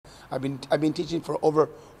I've been teaching for over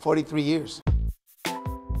 43 years.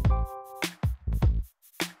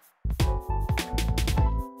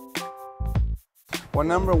 Well,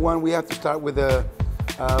 number one, we have to start with a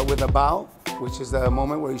bow, which is the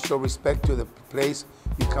moment where you show respect to the place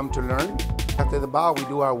you come to learn. After the bow, we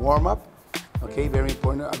do our warm-up. Okay, very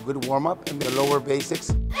important, a good warm-up, and the lower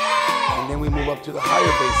basics. And then we move up to the higher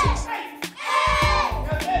basics.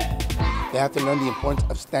 They have to learn the importance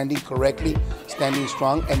of standing correctly, standing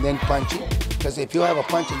strong, and then punching. Because if you have a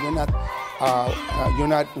punch and you're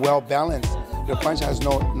not well balanced, your punch has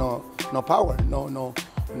no power, no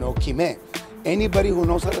kime. Anybody who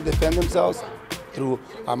knows how to defend themselves through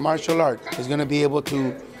a martial art is going to be able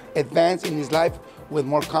to advance in his life with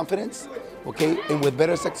more confidence, okay, and with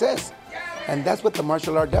better success. And that's what the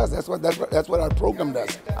martial art does. That's what our program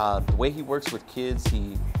does. The way he works with kids,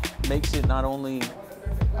 he makes it not only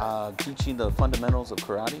teaching the fundamentals of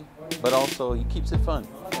karate, but also he keeps it fun.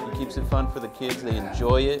 He keeps it fun for the kids. They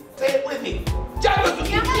enjoy it. Say it with me.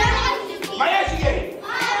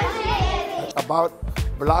 About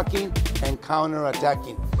blocking and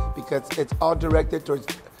counter-attacking, because it's all directed towards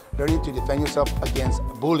learning to defend yourself against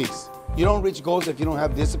bullies. You don't reach goals if you don't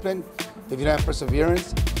have discipline, if you don't have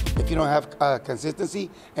perseverance, if you don't have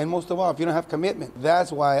consistency, and most of all, if you don't have commitment.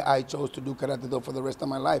 That's why I chose to do Karatedo for the rest of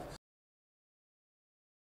my life.